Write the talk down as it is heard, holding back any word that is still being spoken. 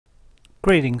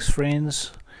Greetings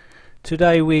friends.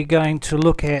 Today we're going to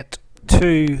look at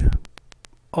two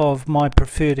of my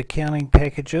preferred accounting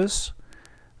packages.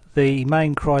 The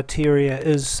main criteria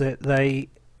is that they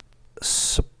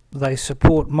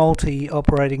support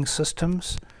multi-operating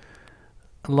systems,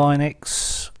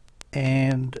 Linux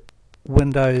and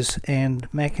Windows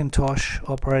and Macintosh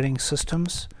operating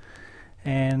systems,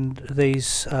 and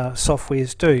these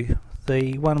softwares do.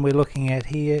 The one we're looking at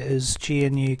here is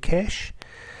GNUcash,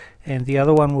 and the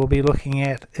other one we'll be looking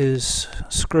at is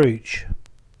Skrooge.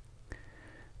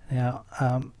 Now,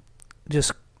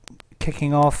 just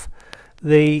kicking off,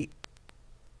 the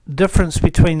difference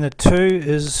between the two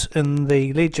is in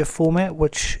the ledger format,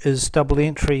 which is double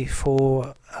entry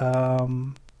for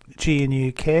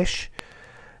GNUcash,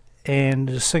 and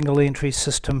a single entry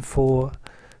system for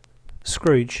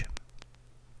Skrooge.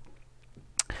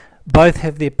 Both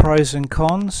have their pros and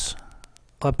cons.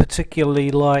 I particularly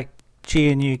like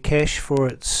GNUcash for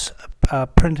its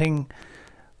printing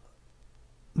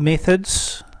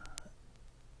methods.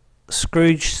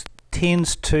 Skrooge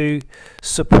tends to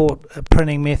support a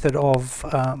printing method of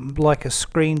like a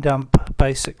screen dump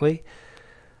basically.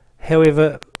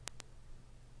 However,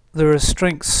 there are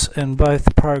strengths in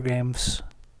both programs.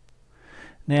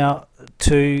 Now,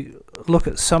 to look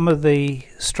at some of the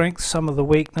strengths, some of the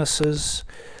weaknesses,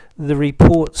 the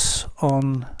reports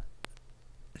on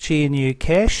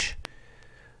GNUcash.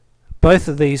 Both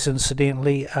of these,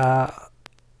 incidentally, are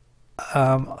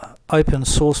open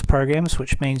source programs,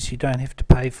 which means you don't have to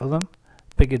pay for them.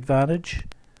 Big advantage.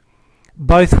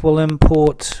 Both will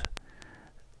import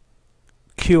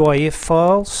QIF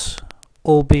files,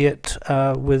 albeit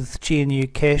with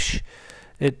GNUcash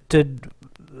it did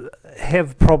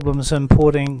have problems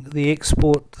importing the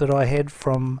export that I had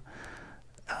from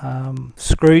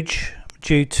Skrooge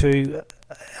due to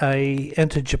a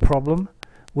integer problem,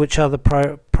 which other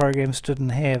programs didn't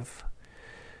have.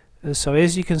 So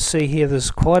as you can see here,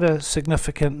 there's quite a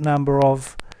significant number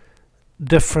of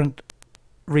different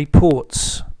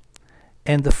reports,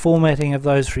 and the formatting of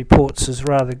those reports is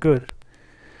rather good.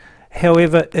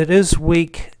 However, it is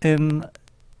weak in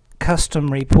custom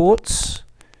reports.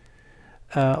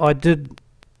 I did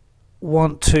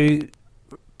want to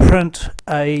print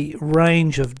a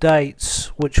range of dates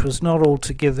which was not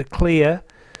altogether clear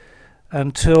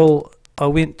until I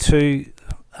went to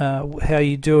how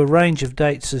you do a range of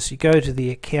dates as you go to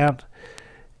the account,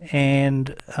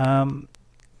 and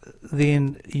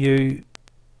then you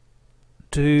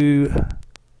do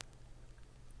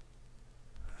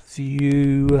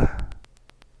view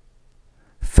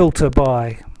filter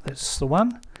by, that's the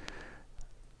one,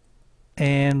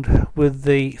 and with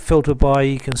the filter by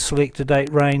you can select a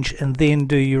date range and then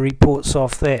do your reports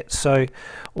off that. So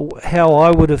how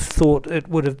I would have thought it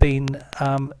would have been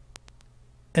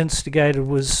instigated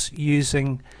was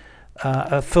using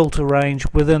a filter range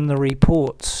within the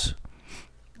reports.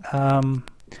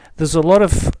 There's a lot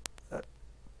of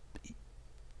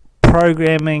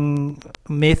programming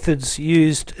methods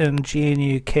used in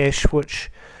GNUcash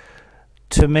which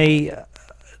to me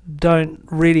don't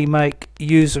really make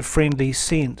user-friendly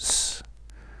sense.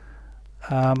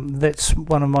 That's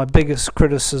one of my biggest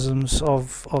criticisms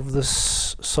of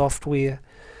this software.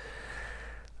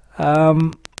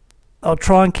 I'll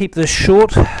try and keep this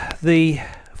short.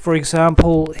 For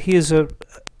example, here's an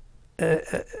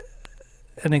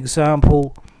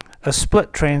example, a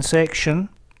split transaction.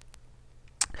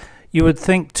 You would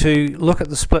think to look at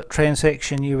the split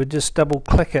transaction you would just double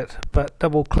click it, but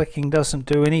double clicking doesn't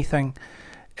do anything.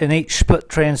 In each split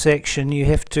transaction you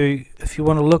have to, if you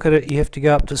want to look at it, you have to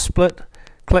go up to split,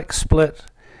 click split,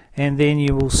 and then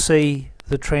you will see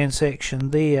the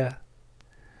transaction there.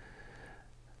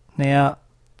 Now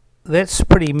that's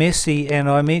pretty messy, and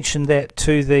I mentioned that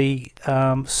to the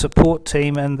support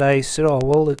team and they said, oh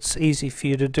well, it's easy for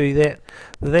you to do that.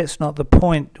 But that's not the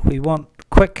point. We want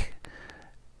quick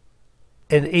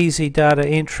and easy data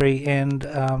entry, and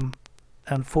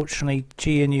unfortunately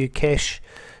GNUcash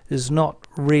is not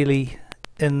really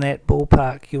in that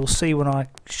ballpark. You'll see when I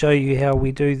show you how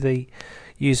we do the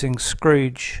using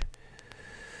Skrooge.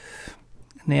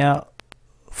 Now,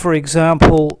 for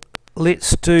example,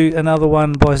 let's do another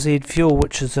one by Z Fuel,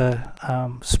 which is a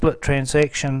split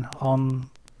transaction on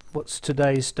what's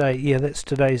today's date. Yeah, that's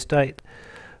today's date.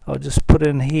 I'll just put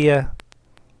in here,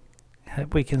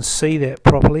 hope we can see that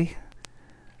properly.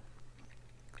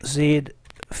 Z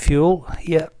Fuel,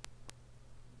 yeah.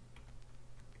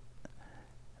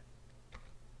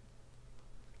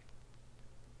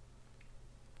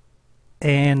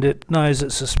 And it knows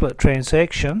it's a split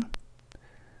transaction,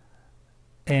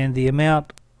 and the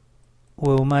amount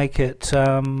will make it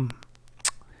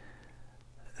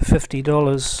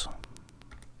 $50.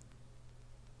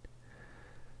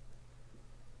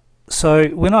 So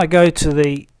when I go to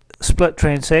the split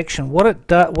transaction, what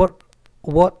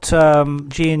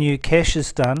GNUcash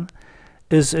has done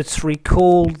is it's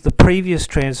recalled the previous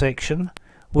transaction,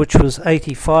 which was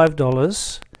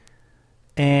 $85,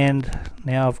 and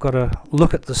now I've got to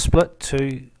look at the split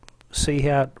to see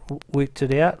how it worked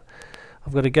it out.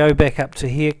 I've got to go back up to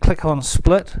here, click on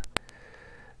split.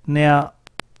 Now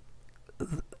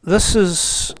this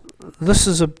is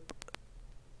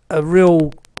a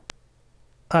real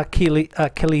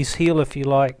Achilles heel, if you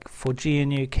like, for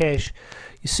GNUcash.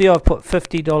 You see I've put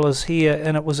 $50 here,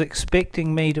 and it was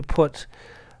expecting me to put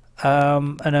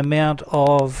an amount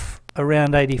of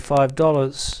around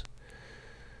 $85.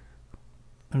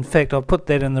 In fact, I put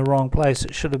that in the wrong place.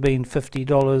 It should have been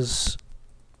 $50.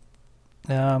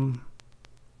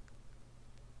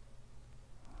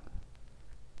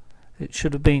 It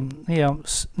should have been, yeah.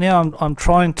 Now I'm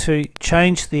trying to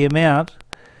change the amount.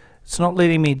 It's not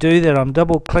letting me do that. I'm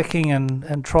double clicking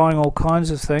and trying all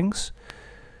kinds of things.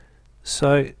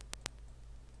 So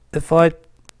if I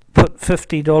put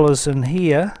 $50 in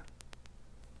here,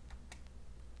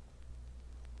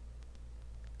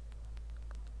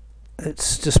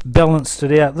 it's just balanced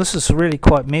it out. This is really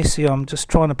quite messy. I'm just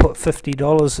trying to put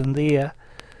 $50 in there.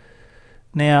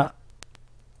 Now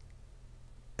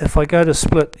if I go to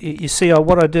split, you see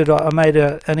what I did, I made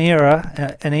an error,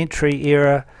 an entry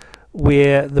error,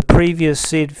 where the previous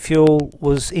Z fuel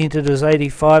was entered as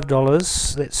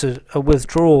 $85. That's a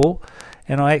withdrawal,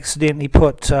 and I accidentally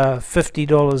put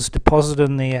 $50 deposit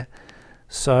in there.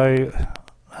 So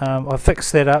I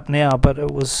fixed that up now, but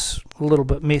it was a little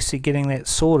bit messy getting that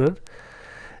sorted.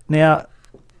 Now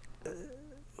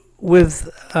with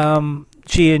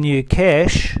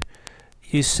GNUcash,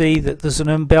 you see that there's an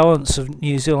imbalance of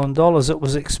New Zealand dollars. It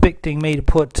was expecting me to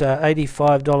put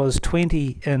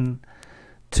 $85.20 in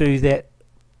to that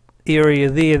area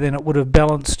there, then it would have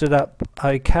balanced it up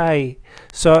okay.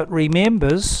 So it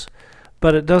remembers,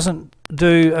 but it doesn't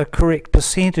do a correct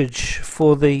percentage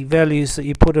for the values that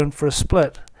you put in for a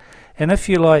split. And if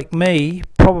you're like me,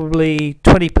 probably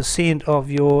 20% of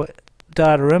your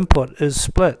data input is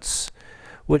splits,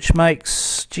 which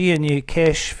makes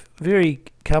GNUcash very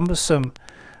cumbersome.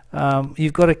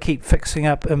 You've got to keep fixing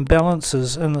up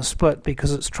imbalances in the split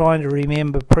because it's trying to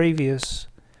remember previous.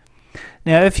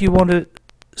 Now if you want to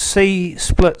see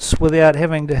splits without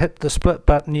having to hit the split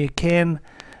button, you can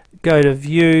go to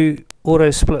View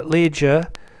Auto Split Ledger,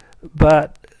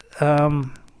 but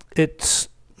it's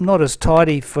not as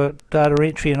tidy for data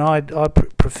entry, and I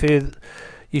prefer,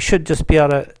 you should just be able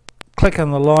to click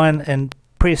on the line and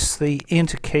press the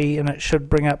enter key, and it should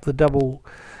bring up the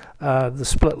the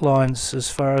split lines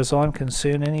as far as I'm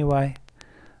concerned anyway.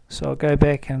 So I'll go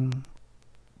back and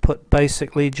put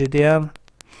basic ledger down.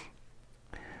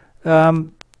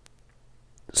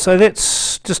 So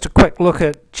that's just a quick look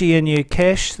at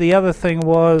GNUcash. The other thing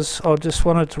was I just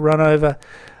wanted to run over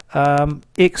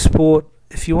export.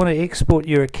 If you want to export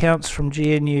your accounts from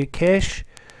GNUcash,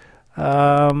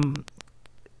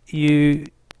 you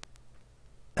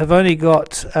have only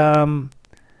got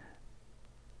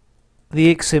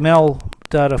the XML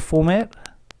data format,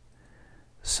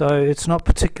 so it's not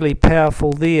particularly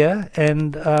powerful there.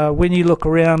 And when you look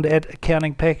around at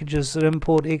accounting packages that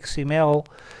import XML,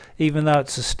 even though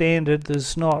it's a standard,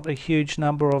 there's not a huge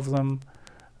number of them,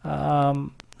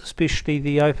 especially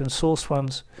the open source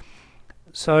ones.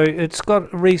 So it's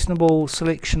got a reasonable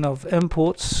selection of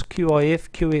imports: QIF,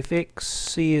 QFX,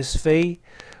 CSV,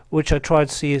 which I tried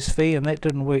CSV and that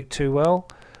didn't work too well.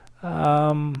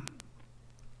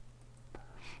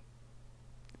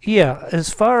 Yeah,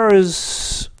 as far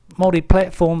as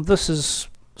multi-platform, this is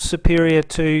superior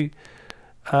to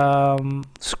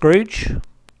Skrooge,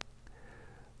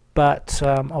 but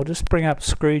I'll just bring up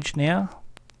Skrooge now.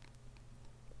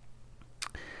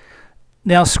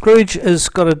 Now Skrooge has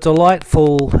got a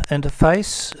delightful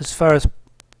interface as far as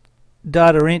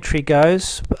data entry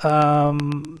goes.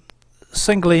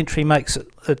 Single entry makes it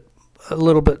a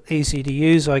little bit easy to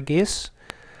use, I guess,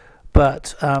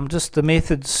 but just the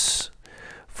methods.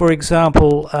 For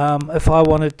example, if I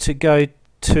wanted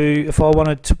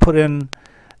to put in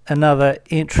another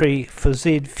entry for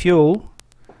Z fuel,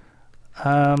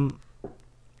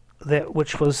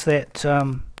 which was that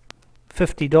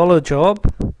 $50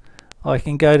 job, I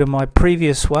can go to my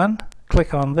previous one,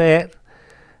 click on that,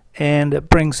 and it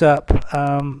brings up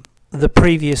the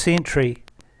previous entry.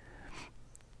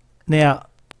 Now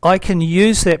I can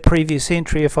use that previous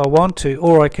entry if I want to,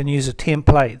 or I can use a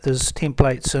template. There's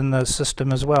templates in the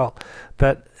system as well,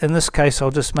 but in this case I'll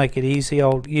just make it easy.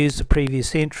 I'll use the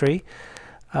previous entry.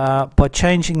 by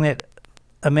changing that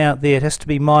amount there. It has to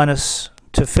be minus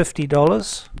to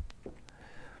 $50.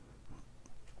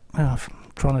 I'm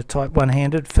trying to type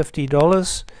one-handed.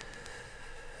 $50.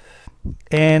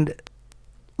 And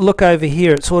look over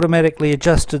here, it's automatically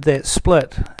adjusted that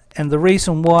split, and the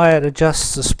reason why it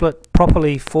adjusts the split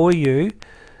properly for you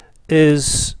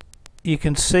is you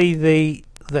can see the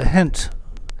hint.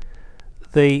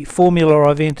 The formula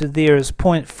I've entered there is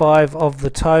 0.5 of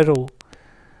the total,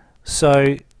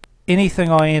 so anything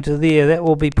I enter there, that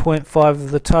will be 0.5 of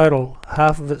the total.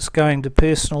 Half of it's going to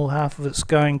personal, half of it's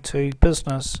going to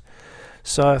business.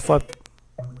 So if I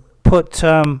put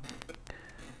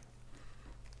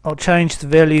I'll change the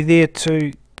value there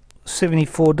to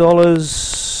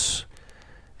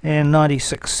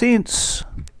 $74.96,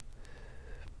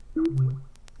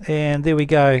 and there we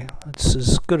go. It's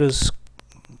as good as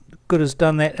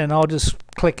done that, and I'll just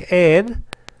click add,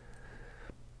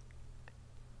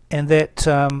 and that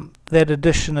that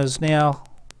addition is now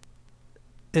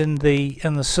in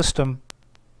the system.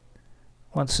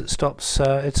 Once it stops,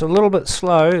 it's a little bit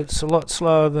slow. It's a lot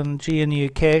slower than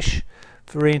GNUcash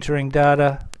for entering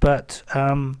data, but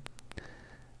and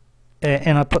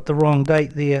I put the wrong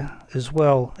date there as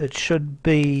well. It should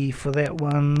be for that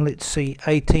one, let's see,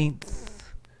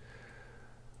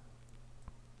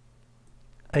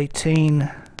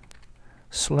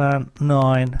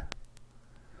 18/9,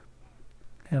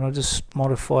 and I'll just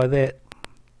modify that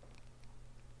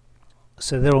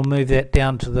so that'll move that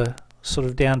down to the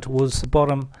down towards the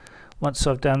bottom once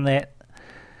I've done that.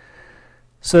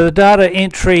 So the data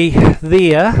entry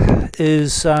there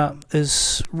is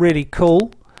really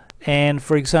cool, and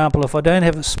for example, if I don't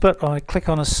have it split, I click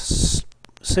on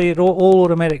see it all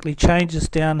automatically changes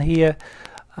down here,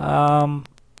 and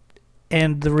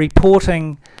the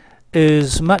reporting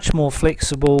is much more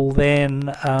flexible than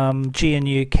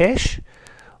GNUcash,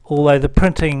 although the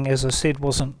printing, as I said,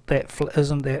 isn't that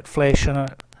flash in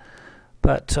it,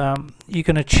 but you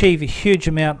can achieve a huge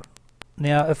amount.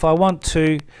 Now if I want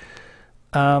to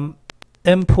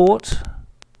import,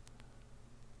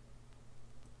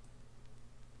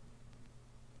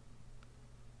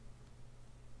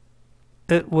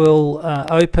 it will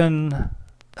open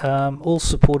all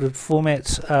supported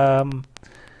formats,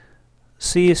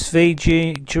 CSV,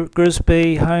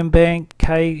 GRISB, Homebank,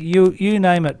 K, you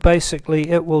name it.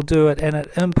 Basically it will do it, and it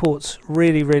imports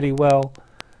really well.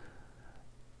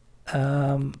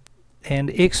 And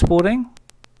exporting,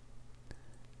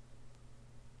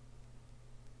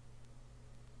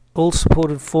 all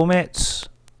supported formats,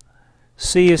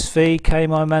 CSV,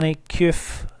 KMyMoney,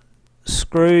 QF,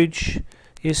 Skrooge,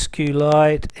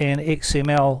 SQLite and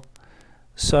XML.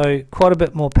 So quite a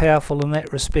bit more powerful in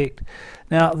that respect.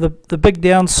 Now the big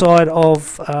downside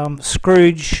of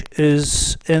Skrooge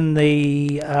is in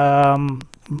the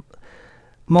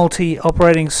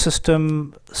multi-operating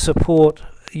system support.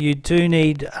 You do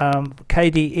need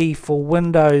KDE for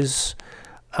Windows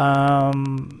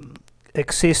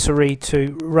accessory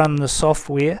to run the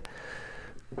software,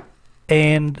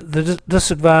 and the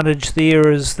disadvantage there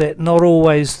is that not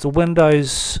always the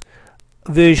Windows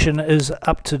version is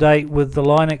up to date with the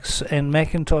Linux and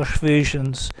Macintosh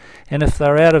versions, and if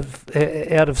they're out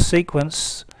of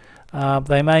sequence,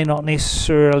 they may not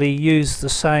necessarily use the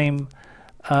same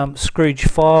Skrooge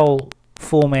file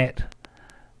format.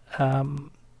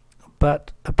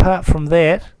 But apart from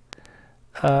that,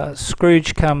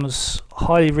 Skrooge comes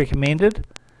highly recommended,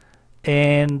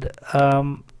 and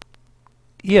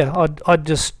yeah,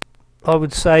 I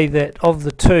would say that of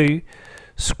the two,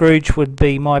 Skrooge would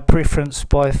be my preference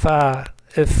by far.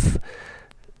 If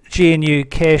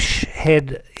GNUcash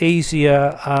had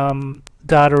easier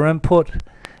data input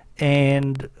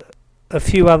and a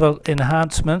few other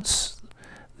enhancements,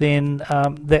 then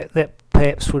that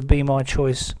perhaps would be my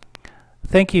choice.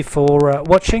 Thank you for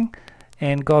watching,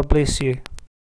 and God bless you.